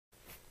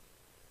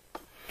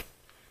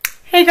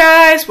Hey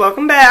guys,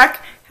 welcome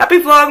back. Happy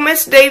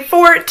Vlogmas day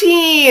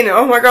 14.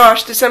 Oh my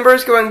gosh, December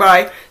is going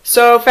by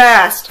so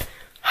fast.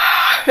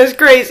 It's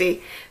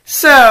crazy.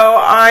 So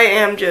I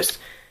am just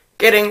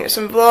getting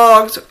some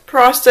vlogs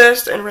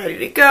processed and ready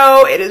to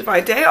go. It is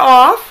my day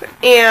off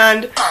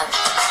and go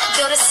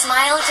to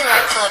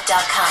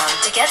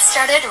SmileDirectClub.com to get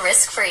started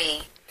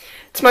risk-free.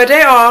 It's my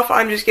day off.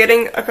 I'm just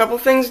getting a couple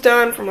things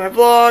done for my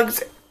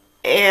vlogs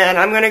and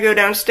I'm gonna go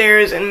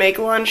downstairs and make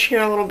lunch here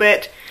in a little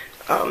bit.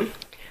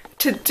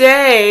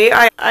 Today,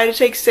 I had to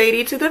take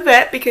Sadie to the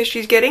vet because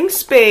she's getting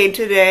spayed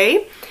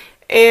today,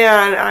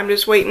 and I'm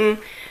just waiting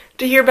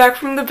to hear back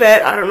from the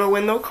vet. I don't know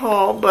when they'll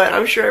call, but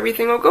I'm sure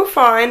everything will go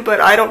fine, but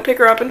I don't pick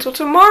her up until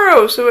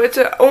tomorrow, so it's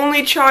an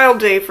only child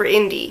day for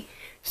Indy.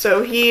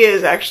 So he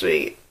is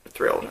actually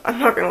thrilled. I'm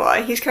not gonna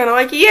lie. He's kind of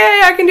like,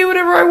 yay, I can do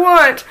whatever I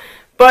want,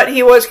 but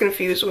he was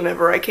confused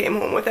whenever I came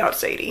home without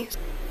Sadie.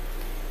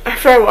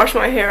 After I washed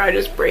my hair, I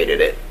just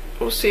braided it.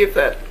 We'll see if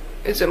that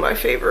is in my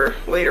favor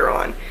later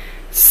on.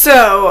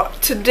 So,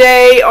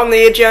 today on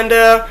the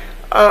agenda,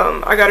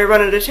 I gotta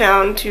run into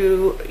town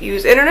to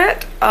use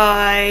internet.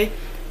 I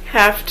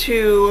have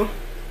to,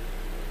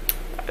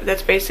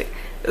 that's basic.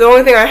 The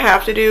only thing I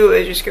have to do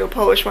is just go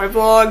publish my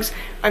vlogs.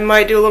 I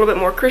might do a little bit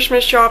more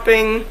Christmas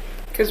shopping,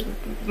 because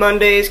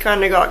Mondays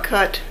kind of got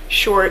cut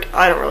short.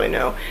 I don't really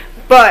know.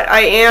 But I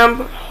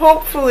am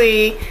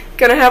hopefully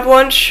gonna have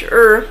lunch,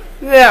 or,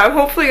 yeah, I'm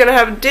hopefully gonna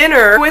have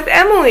dinner with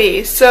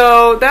Emily.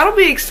 So, that'll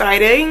be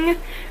exciting.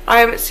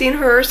 I haven't seen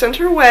her since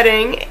her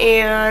wedding,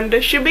 and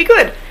it should be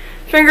good.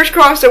 Fingers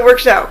crossed it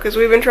works out, because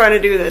we've been trying to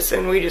do this,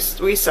 and we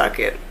suck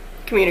at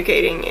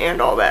communicating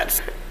and all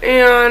that.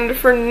 And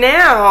for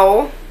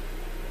now,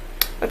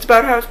 that's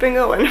about how it's been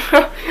going.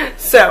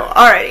 So,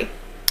 alrighty.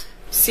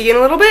 See you in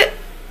a little bit.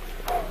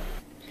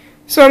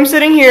 So I'm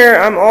sitting here,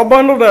 I'm all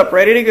bundled up,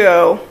 ready to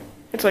go.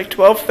 It's like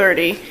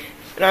 12:30,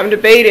 and I'm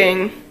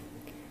debating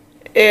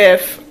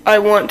if I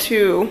want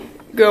to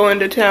go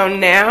into town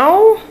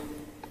now,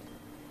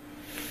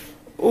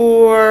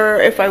 or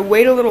if I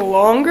wait a little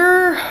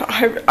longer.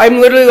 I'm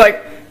literally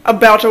like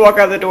about to walk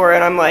out the door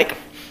and I'm like,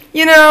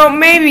 you know,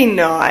 maybe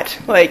not.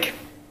 Like,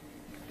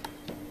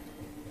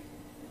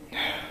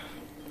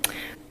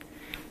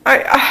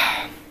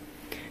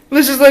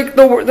 this is like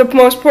the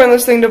most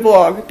pointless thing to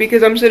vlog,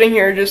 because I'm sitting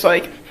here just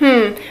like,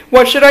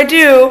 what should I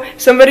do?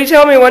 Somebody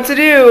tell me what to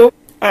do.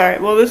 Alright,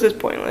 well this is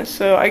pointless,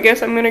 so I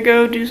guess I'm gonna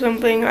go do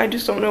something, I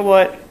just don't know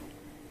what.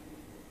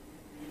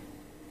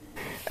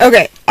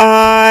 Okay,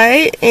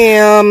 I've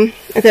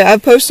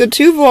posted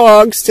 2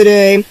 vlogs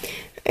today,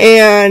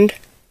 and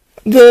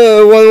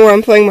the one where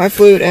I'm playing my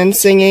flute and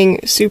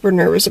singing, super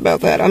nervous about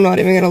that, I'm not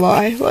even gonna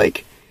lie,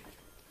 like,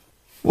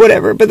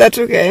 whatever, but that's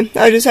okay.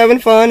 I'm just having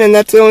fun, and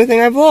that's the only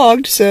thing I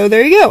vlogged, so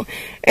there you go.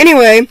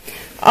 Anyway,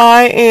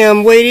 I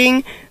am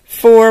waiting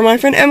for my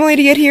friend Emily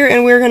to get here,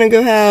 and we're gonna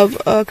go have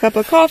a cup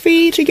of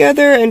coffee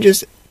together and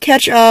just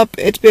catch up.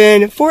 It's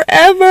been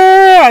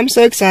forever! I'm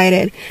so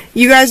excited.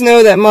 You guys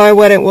know that my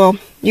wedding, well,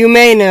 you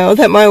may know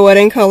that my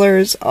wedding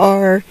colors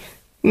are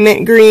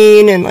mint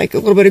green and like a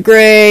little bit of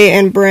gray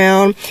and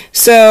brown.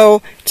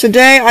 So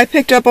today I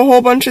picked up a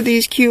whole bunch of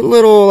these cute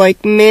little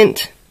like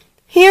mint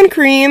hand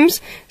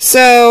creams.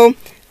 So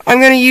I'm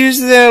going to use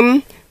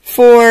them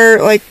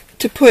for like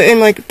to put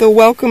in like the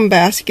welcome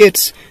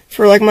baskets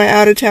for like my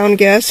out of town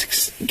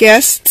guests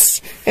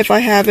if I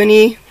have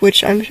any,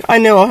 which I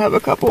know I'll have a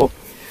couple,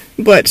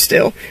 but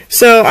still.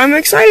 So I'm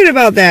excited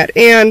about that,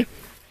 and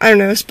I don't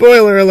know,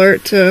 spoiler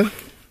alert to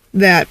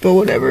that, but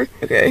whatever.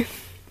 Okay,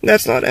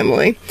 that's not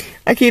Emily.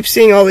 I keep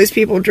seeing all these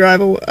people drive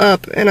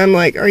up, and I'm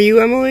like, are you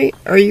Emily?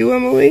 Are you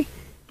Emily?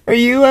 Are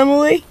you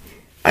Emily?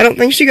 I don't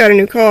think she got a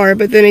new car,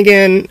 but then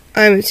again,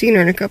 I haven't seen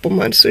her in a couple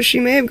months, so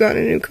she may have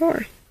gotten a new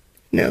car.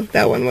 No,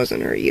 that one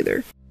wasn't her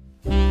either.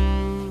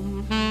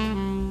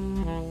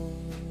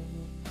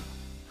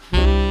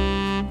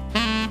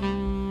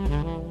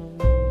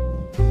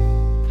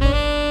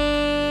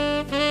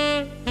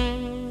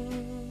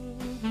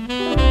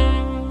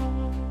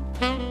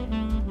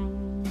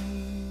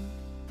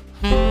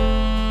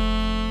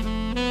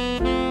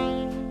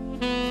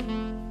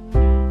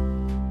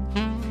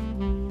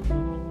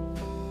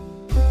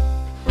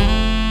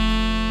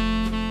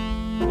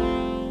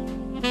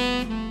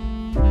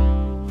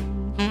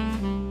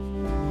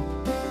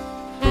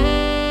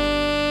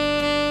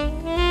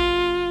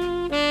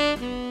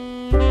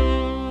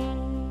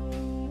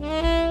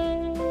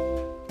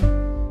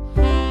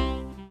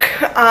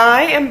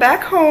 I am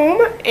back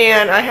home,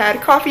 and I had a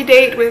coffee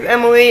date with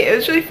Emily. It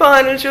was really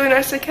fun. It was really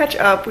nice to catch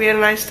up. We had a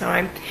nice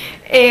time.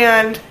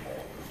 And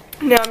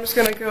now I'm just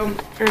gonna go,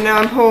 or now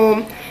I'm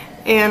home,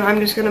 and I'm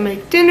just gonna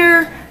make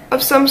dinner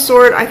of some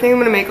sort. I think I'm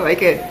gonna make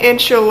like an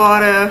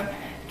enchilada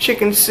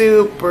chicken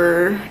soup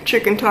or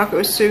chicken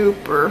taco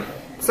soup or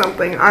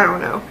something. I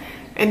don't know.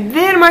 And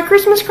then my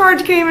Christmas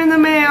cards came in the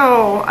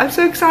mail. I'm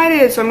so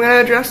excited. So I'm gonna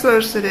address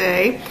those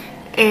today,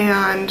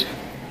 and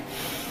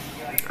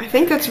I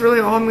think that's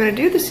really all I'm going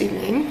to do this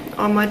evening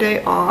on my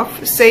day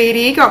off.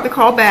 Sadie got the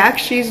call back.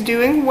 She's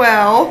doing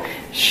well.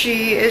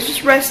 she is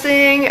just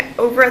resting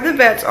over at the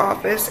vet's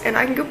office, and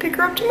I can go pick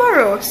her up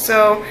tomorrow.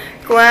 So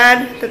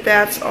glad that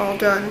that's all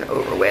done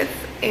over with,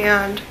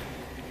 and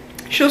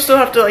she'll still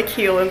have to like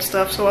heal and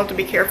stuff, so I'll have to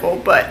be careful.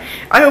 But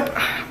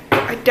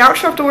I doubt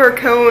she'll have to wear a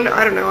cone.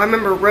 I don't know. I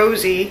remember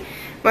Rosie,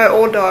 my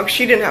old dog,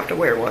 she didn't have to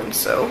wear one,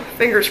 so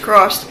fingers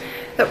crossed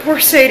that poor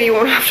Sadie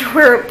won't have to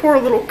wear a poor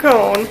little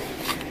cone.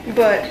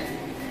 But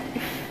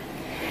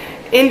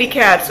Indy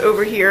Cat's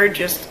over here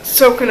just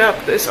soaking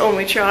up this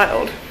only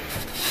child.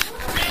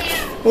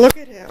 Look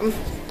at him.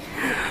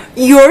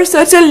 You're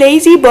such a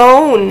lazy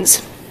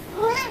bones.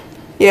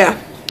 Yeah.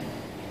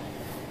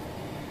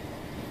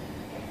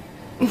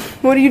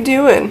 What are you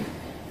doing?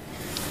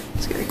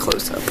 Let's get a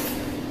close up.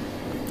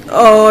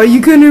 Oh,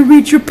 you gonna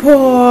reach your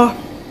paw?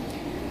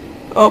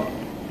 Oh,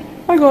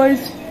 hi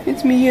guys.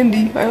 It's me,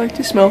 Indy. I like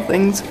to smell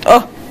things.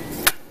 Oh,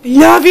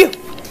 love you.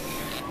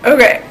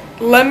 Okay,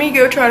 let me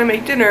go try to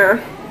make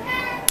dinner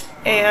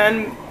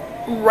and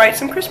write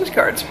some Christmas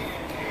cards.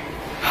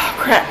 Oh,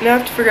 crap, now I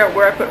have to figure out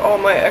where I put all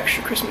my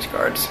extra Christmas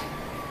cards.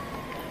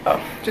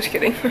 Oh, just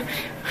kidding.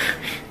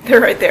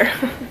 They're right there.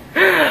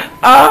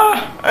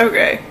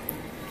 Okay.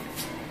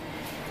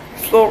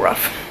 It's a little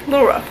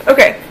rough.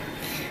 Okay.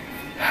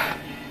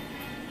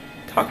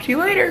 Talk to you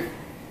later.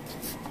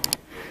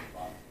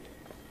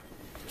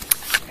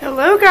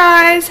 Hello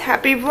guys,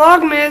 happy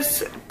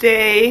Vlogmas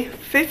day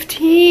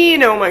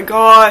 15. Oh my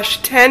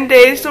gosh, 10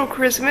 days till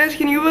Christmas.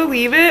 Can you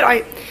believe it?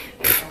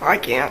 I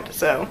can't.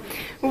 So,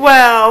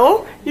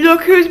 well,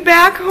 look who's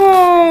back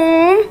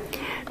home.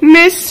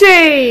 Miss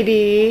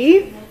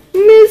Sadie.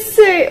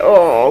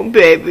 Oh,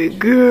 baby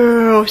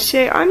girl.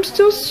 Say, I'm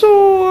still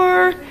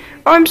sore,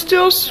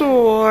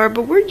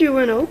 but we're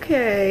doing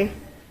okay.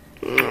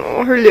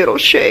 Oh, her little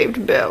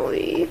shaved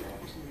belly.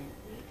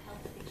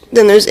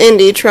 Then there's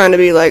Indy trying to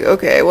be like,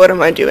 okay, what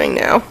am I doing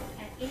now?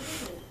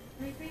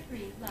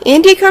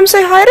 Indy, come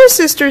say hi to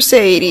Sister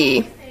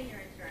Sadie.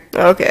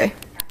 Okay.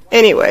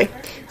 Anyway,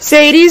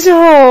 Sadie's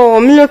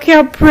home. Look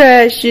how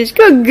precious.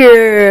 Good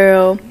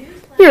girl.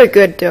 You're a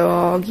good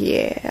dog,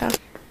 yeah.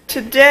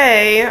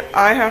 Today,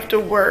 I have to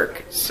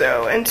work,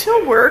 so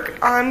until work,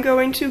 I'm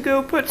going to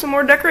go put some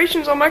more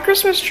decorations on my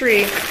Christmas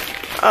tree.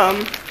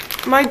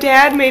 My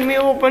dad made me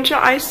a whole bunch of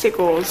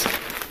icicles.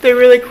 They're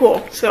really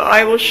cool, so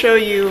I will show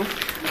you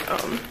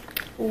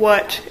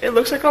what it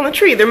looks like on the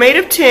tree. They're made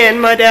of tin.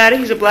 My dad,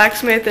 he's a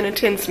blacksmith and a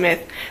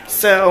tinsmith,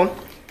 so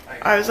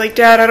I was like,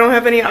 Dad, I don't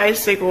have any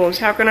icicles.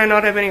 How can I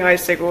not have any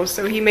icicles?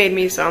 So he made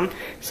me some,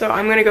 so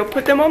I'm gonna go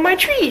put them on my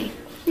tree.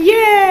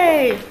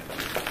 Yay!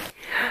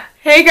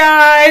 Hey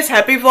guys,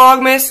 happy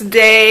Vlogmas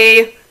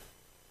day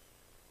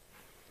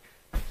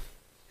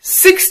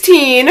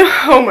 16.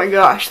 Oh my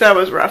gosh, that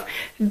was rough.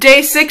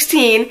 Day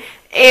 16,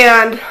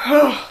 and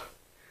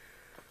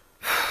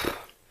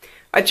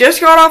I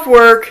just got off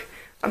work.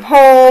 I'm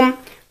home.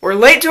 We're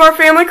late to our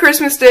family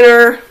Christmas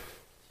dinner.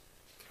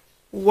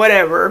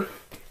 Whatever.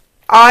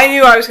 I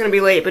knew I was going to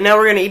be late, but now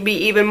we're going to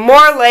be even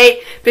more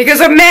late because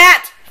of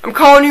Matt. I'm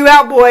calling you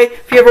out, boy,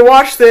 if you ever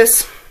watch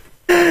this.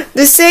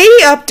 The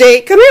Sadie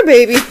update. Come here,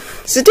 baby.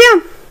 Sit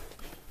down.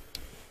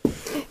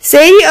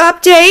 Sadie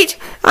update.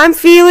 I'm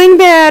feeling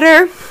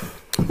better.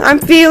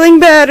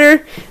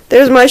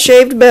 There's my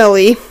shaved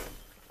belly.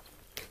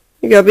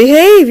 You gotta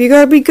behave. You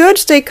gotta be good.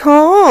 Stay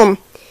calm.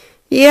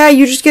 Yeah,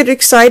 you just get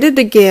excited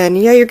again.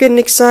 Yeah, you're getting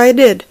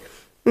excited.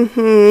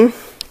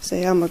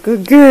 Say, I'm a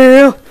good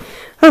girl.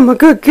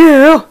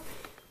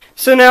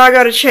 So now I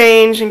gotta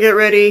change and get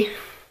ready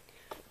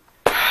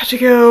to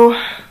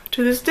go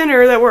to this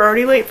dinner that we're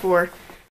already late for.